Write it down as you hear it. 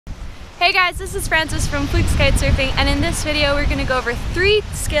Hey guys, this is Francis from Flukes Kitesurfing, and in this video we're going to go over 3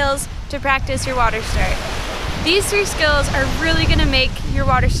 skills to practice your water start. These 3 skills are really going to make your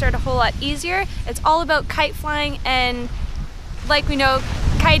water start a whole lot easier. It's all about kite flying, and like we know,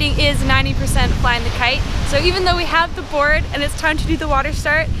 kiting is 90% flying the kite. So even though we have the board and it's time to do the water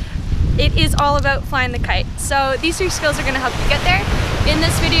start, it is all about flying the kite. So these 3 skills are going to help you get there. In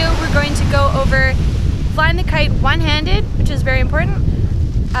this video we're going to go over flying the kite one-handed, which is very important.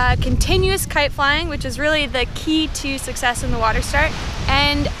 Continuous kite flying, which is really the key to success in the water start,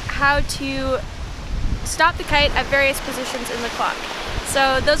 and how to stop the kite at various positions in the clock.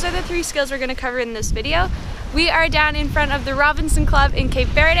 So those are the 3 skills we're going to cover in this video. We are down in front of the Robinson Club in Cape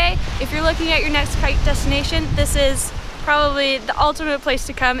Verde. If you're looking at your next kite destination, this is probably the ultimate place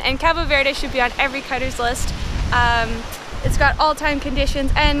to come, and Cabo Verde should be on every kiter's list. It's got all-time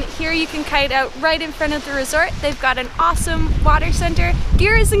conditions, and here you can kite out right in front of the resort. They've got an awesome water center.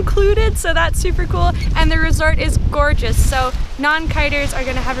 Gear is included, so that's super cool, and the resort is gorgeous, so non-kiters are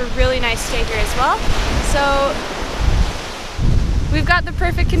going to have a really nice stay here as well. So we've got the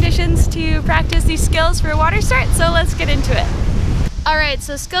perfect conditions to practice these skills for a water start, so let's get into it. Alright,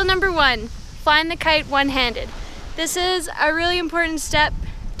 so skill number 1, flying the kite one-handed. This is a really important step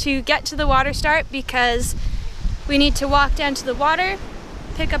to get to the water start because we need to walk down to the water,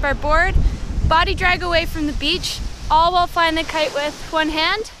 pick up our board, body drag away from the beach, all while flying the kite with one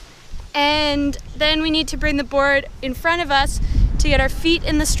hand, and then we need to bring the board in front of us to get our feet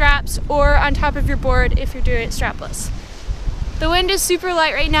in the straps or on top of your board if you're doing it strapless. The wind is super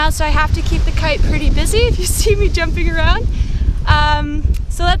light right now, so I have to keep the kite pretty busy if you see me jumping around.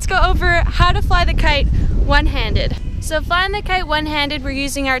 So let's go over how to fly the kite one-handed. So flying the kite one-handed, we're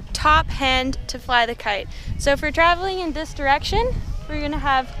using our top hand to fly the kite. So if we're traveling in this direction, we're going to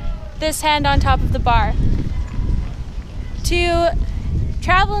have this hand on top of the bar. To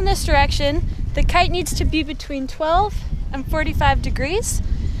travel in this direction, the kite needs to be between 12 and 45 degrees.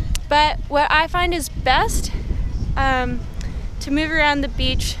 But what I find is best to move around the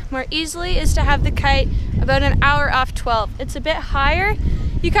beach more easily is to have the kite about an hour off 12. It's a bit higher.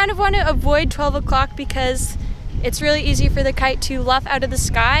 You kind of want to avoid 12 o'clock because it's really easy for the kite to luff out of the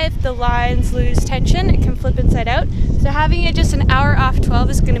sky. If the lines lose tension, it can flip inside out. So having it just an hour off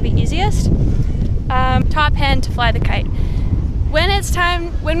 12 is going to be easiest. Top hand to fly the kite. When it's time,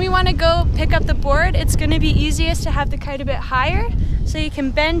 when we want to go pick up the board, it's going to be easiest to have the kite a bit higher so you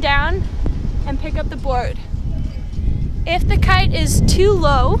can bend down and pick up the board. If the kite is too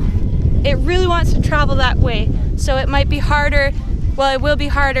low, it really wants to travel that way. So it might be harder, well, it will be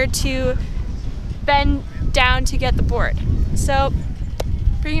harder to bend down to get the board. So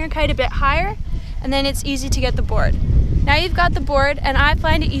bring your kite a bit higher and then it's easy to get the board. Now you've got the board, and I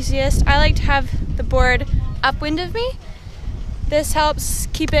find it easiest, I like to have the board upwind of me. This helps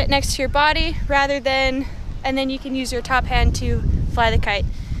keep it next to your body rather than, and then you can use your top hand to fly the kite.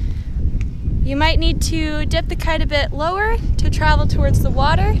 You might need to dip the kite a bit lower to travel towards the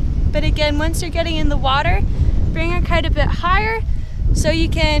water, but again, once you're getting in the water, bring your kite a bit higher so you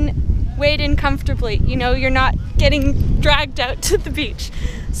can wade in comfortably. You know, you're not getting dragged out to the beach.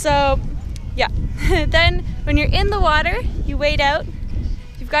 So yeah, then when you're in the water, you wade out,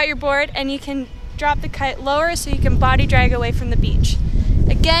 you've got your board, and you can drop the kite lower so you can body drag away from the beach.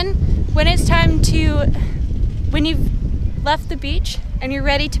 Again, when it's time to, when you've left the beach and you're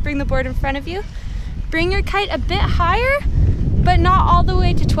ready to bring the board in front of you, bring your kite a bit higher, but not all the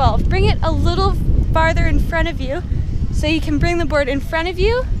way to 12. Bring it a little farther in front of you so you can bring the board in front of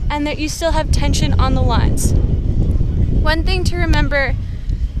you and that you still have tension on the lines. One thing to remember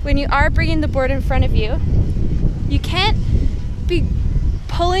when you are bringing the board in front of you, you can't be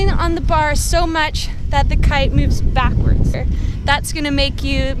pulling on the bar so much that the kite moves backwards. That's going to make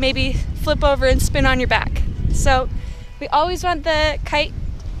you maybe flip over and spin on your back. So we always want the kite,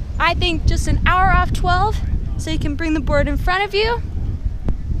 I think, just an hour off 12 so you can bring the board in front of you.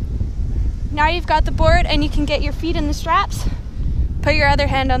 Now you've got the board and you can get your feet in the straps, put your other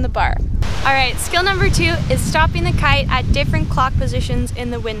hand on the bar. Alright, skill number 2 is stopping the kite at different clock positions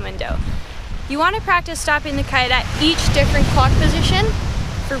in the wind window. You want to practice stopping the kite at each different clock position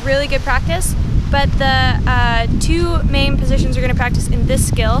for really good practice, but the 2 main positions you're going to practice in this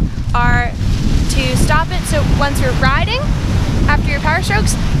skill are to stop it so once you're riding after your power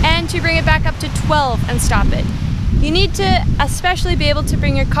strokes, and to bring it back up to 12 and stop it. You need to especially be able to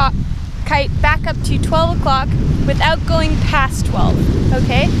bring your kite back up to 12 o'clock without going past 12,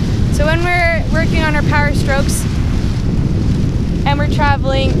 okay? So when we're working on our power strokes and we're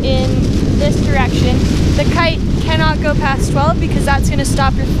traveling in this direction, the kite cannot go past 12 because that's going to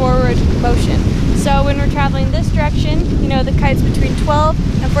stop your forward motion. So when we're traveling this direction, you know, the kite's between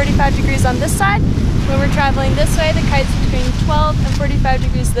 12 and 45 45 degrees on this side. When we're traveling this way, the kite's between 12 and 45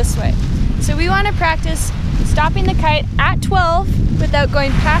 degrees this way. So we want to practice stopping the kite at 12 without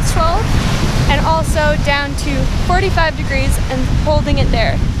going past 12, and also down to 45 degrees and holding it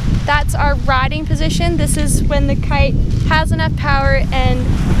there. That's our riding position. This is when the kite has enough power, and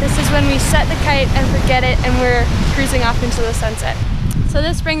this is when we set the kite and forget it and we're cruising off into the sunset. So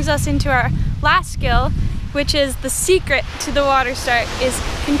this brings us into our last skill, which is the secret to the water start, is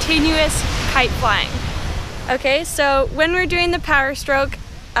continuous kite flying. Okay, so when we're doing the power stroke,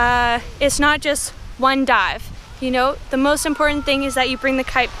 it's not just one dive. You know, the most important thing is that you bring the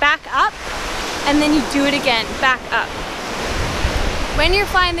kite back up and then you do it again, back up. When you're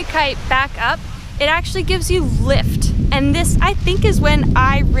flying the kite back up, it actually gives you lift. And this, I think, is when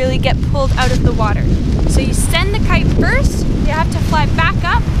I really get pulled out of the water. So you send the kite first, you have to fly back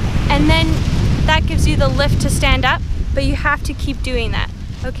up, and then that gives you the lift to stand up, but you have to keep doing that.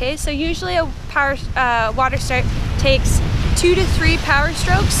 Okay, so usually a water start takes 2 to 3 power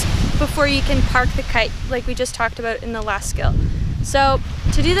strokes before you can park the kite, like we just talked about in the last skill. So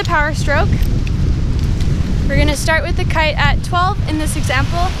to do the power stroke, we're gonna start with the kite at 12 in this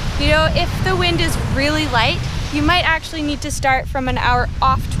example. You know, if the wind is really light, you might actually need to start from an hour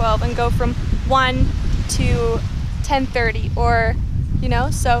off 12 and go from 1 to 10:30, or, you know,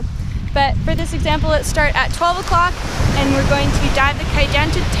 so. But for this example, let's start at 12 o'clock and we're going to dive the kite down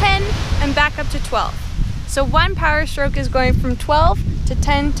to 10 and back up to 12. So one power stroke is going from 12 to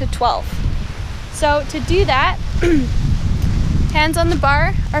 10 to 12. So to do that, hands on the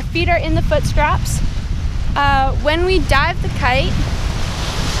bar, our feet are in the foot straps. When we dive the kite,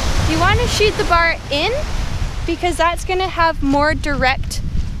 you want to shoot the bar in, because that's going to have more direct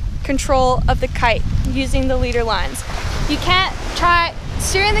control of the kite using the leader lines. You can't try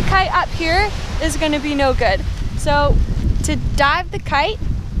steering the kite up here, is going to be no good. So to dive the kite,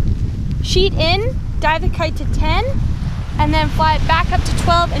 sheet in, dive the kite to 10, and then fly it back up to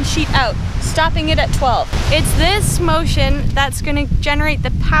 12 and sheet out, stopping it at 12. It's this motion that's going to generate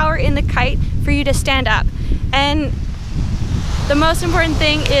the power in the kite for you to stand up. And the most important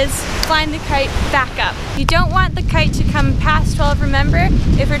thing is flying the kite back up. You don't want the kite to come past 12, remember.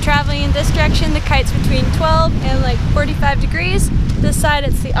 If we're traveling in this direction, the kite's between 12 and like 45 degrees. This side,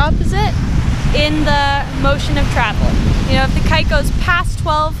 it's the opposite in the motion of travel. You know, if the kite goes past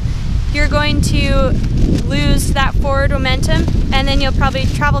 12, you're going to lose that forward momentum, and then you'll probably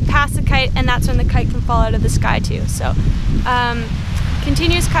travel past the kite, and that's when the kite can fall out of the sky too. So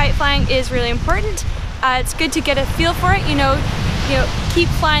continuous kite flying is really important. It's good to get a feel for it, you know, keep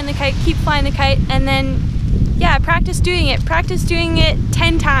flying the kite, and then, yeah, practice doing it. Practice doing it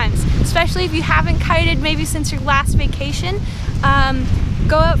 10 times, especially if you haven't kited maybe since your last vacation.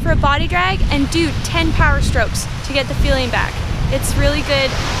 Go out for a body drag and do 10 power strokes to get the feeling back. It's really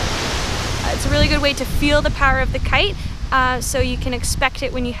good. It's a really good way to feel the power of the kite, so you can expect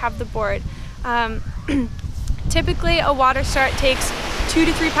it when you have the board. Typically, a water start takes 2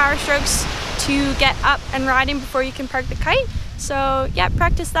 to 3 power strokes to get up and riding before you can park the kite. So yeah,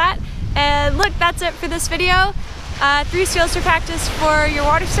 practice that. And look, that's it for this video. 3 skills to practice for your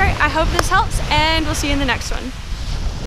water start. I hope this helps, and we'll see you in the next one.